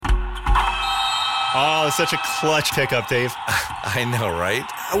Oh, such a clutch pickup, Dave. I know, right?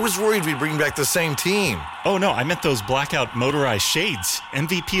 I was worried we'd bring back the same team. Oh, no, I meant those blackout motorized shades.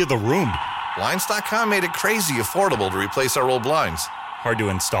 MVP of the room. Blinds.com made it crazy affordable to replace our old blinds. Hard to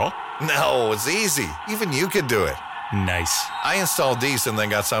install? No, it's easy. Even you could do it. Nice. I installed these and then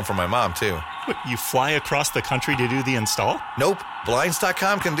got some for my mom, too. What, you fly across the country to do the install? Nope.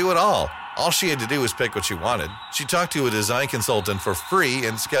 Blinds.com can do it all. All she had to do was pick what she wanted. She talked to a design consultant for free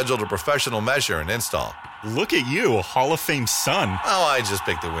and scheduled a professional measure and install. Look at you, Hall of Fame son. Oh, I just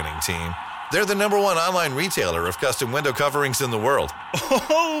picked the winning team. They're the #1 online retailer of custom window coverings in the world.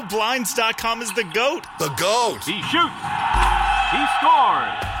 Oh, Blinds.com is the GOAT. The GOAT! He shoots. He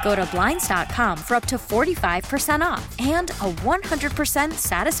scores. Go to Blinds.com for up to 45% off and a 100%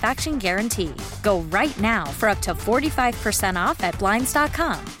 satisfaction guarantee. Go right now for up to 45% off at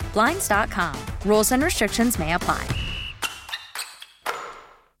Blinds.com. Blinds.com. Rules and restrictions may apply.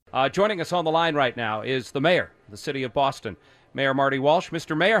 Joining us on the line right now is the mayor of the city of Boston, Mayor Marty Walsh.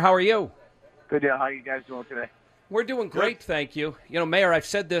 Mr. Mayor, how are you? Good deal. How are you guys doing today? We're doing great, thank you. You know, Mayor, I've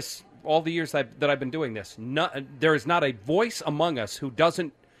said this all the years that I've been doing this. There is not a voice among us who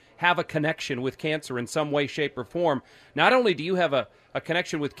doesn't have a connection with cancer in some way, shape, or form. Not only do you have a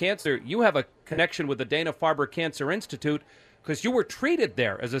connection with cancer, you have a connection with the Dana-Farber Cancer Institute because you were treated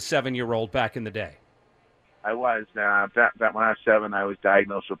there as a 7-year-old back in the day. I was. Back when I was 7, I was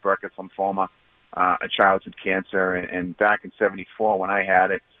diagnosed with Burkitt's lymphoma, a childhood cancer. And back in 74, when I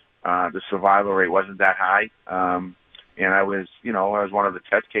had it, the survival rate wasn't that high. And I was one of the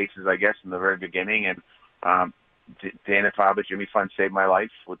test cases, I guess, in the very beginning. And Dana-Farber, Jimmy Fund saved my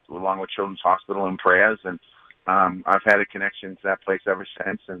life, along with Children's Hospital and prayers. And I've had a connection to that place ever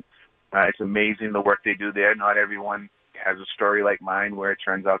since. And it's amazing the work they do there. Not everyone has a story like mine where it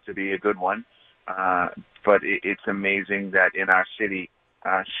turns out to be a good one. But it's amazing that in our city,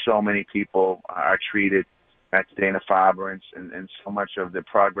 so many people are treated at Dana-Farber, and so much of the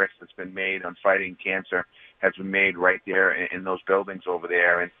progress that's been made on fighting cancer has been made right there in those buildings over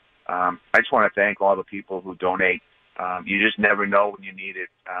there. And I just want to thank all the people who donate. You just never know when you need it,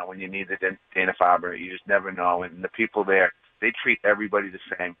 when you need the Dana-Farber. You just never know. And the people there, they treat everybody the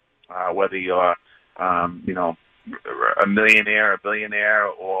same, whether you're, a millionaire, a billionaire,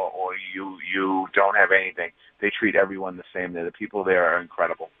 or you don't have anything. They treat everyone the same. The people there are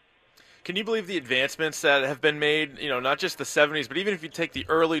incredible. Can you believe the advancements that have been made, not just the 70s, but even if you take the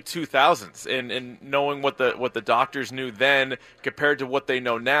early 2000s and knowing what the doctors knew then compared to what they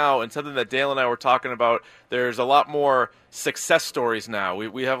know now, and something that Dale and I were talking about, there's a lot more success stories now.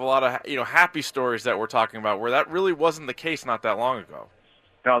 We have a lot of, happy stories that we're talking about where that really wasn't the case not that long ago.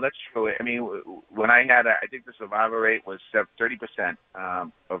 No, that's true. I mean, when I had, I think the survival rate was 30%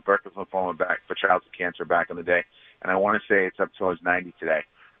 of Burkitt's lymphoma for childhood cancer back in the day, and I want to say it's up towards 90 today.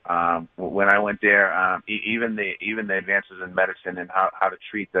 When I went there, even the advances in medicine and how to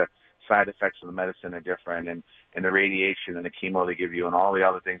treat the side effects of the medicine are different, and the radiation and the chemo they give you and all the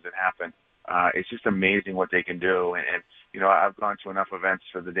other things that happen. It's just amazing what they can do. And I've gone to enough events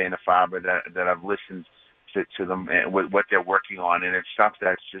for the Dana-Farber that I've listened to them and what they're working on, and it's stuff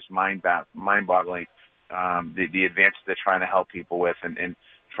that's just mind-boggling. The advances they're trying to help people with and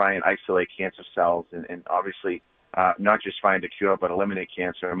try and isolate cancer cells and obviously not just find a cure but eliminate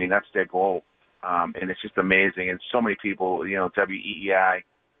cancer. I mean, that's their goal, and it's just amazing. And so many people, WEEI,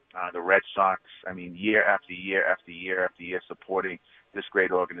 the Red Sox, I mean, year after year after year after year supporting this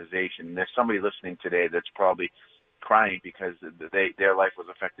great organization. And there's somebody listening today that's probably crying because their life was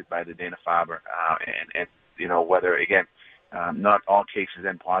affected by the Dana-Farber, and whether, again, not all cases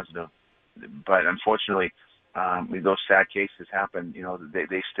end positive, but unfortunately, those sad cases happen.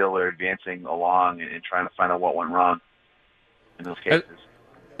 They still are advancing along and trying to find out what went wrong in those cases.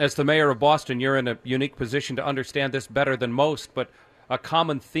 As the mayor of Boston, you're in a unique position to understand this better than most, but a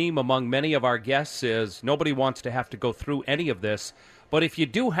common theme among many of our guests is nobody wants to have to go through any of this, but if you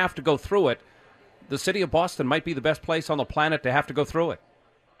do have to go through it, the city of Boston might be the best place on the planet to have to go through it.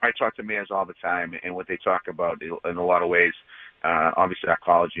 I talk to mayors all the time, and what they talk about in a lot of ways, obviously our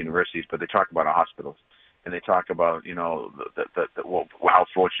college, universities, but they talk about our hospitals, and they talk about how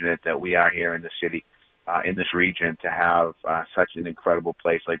fortunate that we are here in the city, in this region, to have such an incredible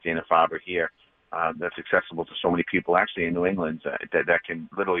place like Dana-Farber here that's accessible to so many people, actually in New England, that can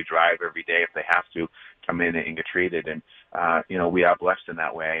literally drive every day if they have to come in and get treated. And we are blessed in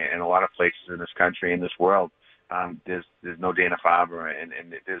that way. And a lot of places in this country, in this world, there's no Dana-Farber,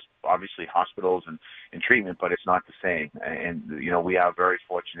 and there's obviously hospitals and treatment, but it's not the same. And we are very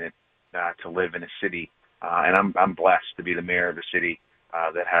fortunate to live in a city, and I'm blessed to be the mayor of a city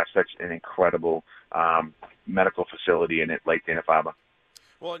that has such an incredible medical facility in it, like Dana-Farber.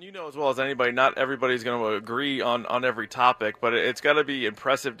 Well, and you know as well as anybody, not everybody's going to agree on every topic, but it's got to be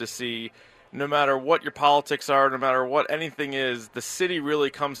impressive to see, no matter what your politics are, no matter what anything is, the city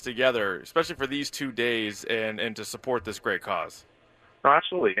really comes together, especially for these 2 days, and to support this great cause. No,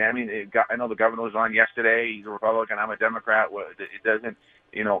 absolutely. I mean, I know the governor was on yesterday. He's a Republican. I'm a Democrat. It doesn't,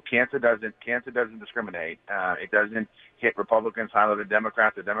 cancer doesn't discriminate. It doesn't hit Republicans harder than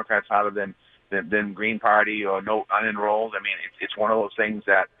Democrats. The Democrats harder than Green Party or no unenrolled. I mean, it's one of those things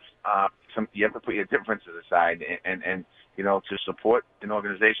that you have to put your differences aside and to support an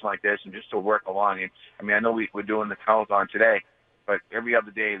organization like this and just to work along. And I mean, I know we're doing the telethon today, but every other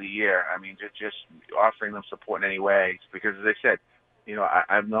day of the year, I mean, just offering them support in any way, because as I said,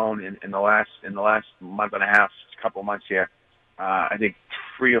 I've known in the last month and a half, couple of months here, I think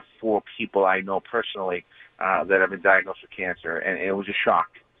 3 or 4 people I know personally that have been diagnosed with cancer, and it was a shock.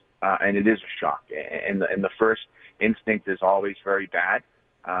 And it is a shock. And the first instinct is always very bad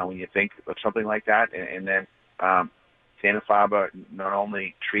when you think of something like that. And then Dana-Farber not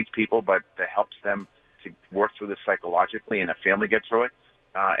only treats people, but that helps them to work through this psychologically, and a family gets through it.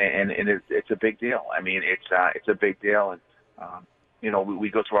 And it's a big deal. I mean, it's a big deal. And, we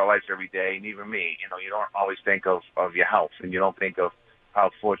go through our lives every day, and even me, you don't always think of your health, and you don't think of how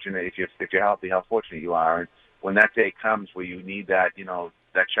fortunate, if you're healthy, how fortunate you are. And when that day comes where you need that,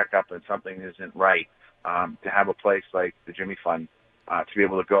 that checkup and something isn't right, to have a place like the Jimmy Fund to be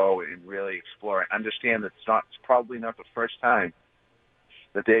able to go and really explore and understand that it's probably not the first time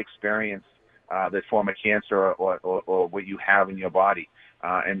that they experience the form of cancer or what you have in your body,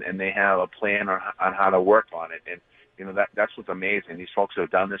 and they have a plan on how to work on it. And that's what's amazing. These folks have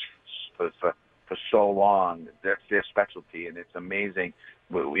done this for so long. That's their specialty, and it's amazing.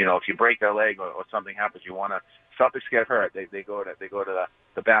 If you break a leg or something happens, Celtics get hurt. They go to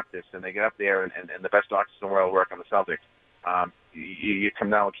the Baptist, and they get up there, and the best doctors in the world work on the Celtics. You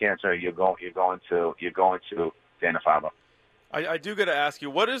come down with cancer, you're going to Dana-Farber. I do got to ask you,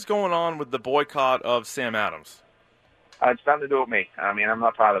 what is going on with the boycott of Sam Adams? It's nothing to do with me. I mean, I'm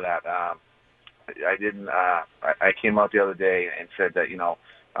not part of that. I didn't. I came out the other day and said that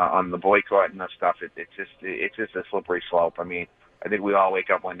on the boycott and that stuff, it's just a slippery slope. I mean, I think we all wake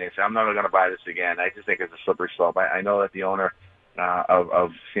up one day and say, I'm never going to buy this again. I just think it's a slippery slope. I know that the owner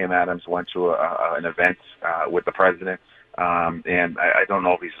of Sam Adams went to an event with the president, and I don't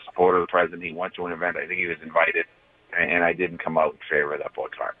know if he's a supporter of the president. He went to an event. I think he was invited, and I didn't come out in favor of that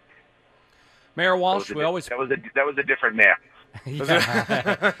boycott. Mayor Walsh, that was a different mayor.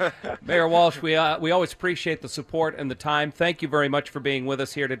 Mayor Walsh, we always appreciate the support and the time. Thank you very much for being with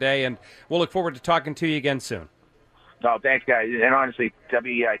us here today, and we'll look forward to talking to you again soon. No, thanks, guys. And honestly,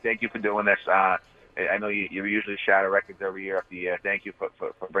 WEI, thank you for doing this. I know you usually shatter records every year after year. Thank you for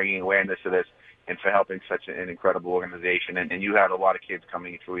bringing awareness to this and for helping such an incredible organization. And you had a lot of kids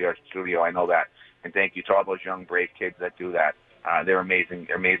coming through your studio. I know that. And thank you to all those young, brave kids that do that. They're amazing.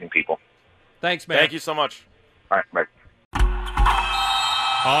 They're amazing people. Thanks, man. Thank you so much. All right, bye.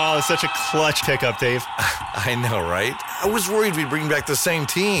 Oh, such a clutch pickup, Dave. I know, right? I was worried we'd bring back the same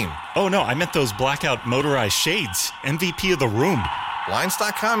team. Oh, no, I meant those blackout motorized shades. MVP of the room.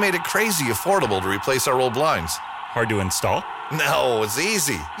 Blinds.com made it crazy affordable to replace our old blinds. Hard to install? No, it's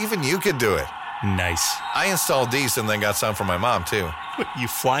easy. Even you could do it. Nice. I installed these and then got some for my mom, too. What, you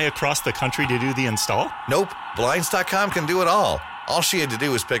fly across the country to do the install? Nope. Blinds.com can do it all. All she had to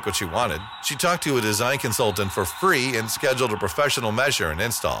do was pick what she wanted. She talked to a design consultant for free and scheduled a professional measure and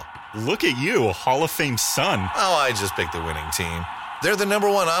install. Look at you, a Hall of Fame son. Oh, I just picked the winning team. They're the #1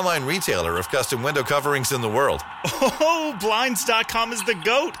 online retailer of custom window coverings in the world. Oh, Blinds.com is the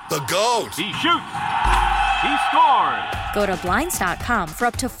GOAT. The GOAT! He shoots. He scores. Go to Blinds.com for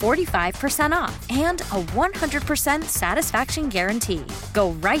up to 45% off and a 100% satisfaction guarantee.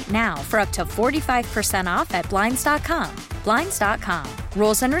 Go right now for up to 45% off at Blinds.com. Blinds.com.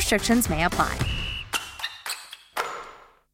 Rules and restrictions may apply.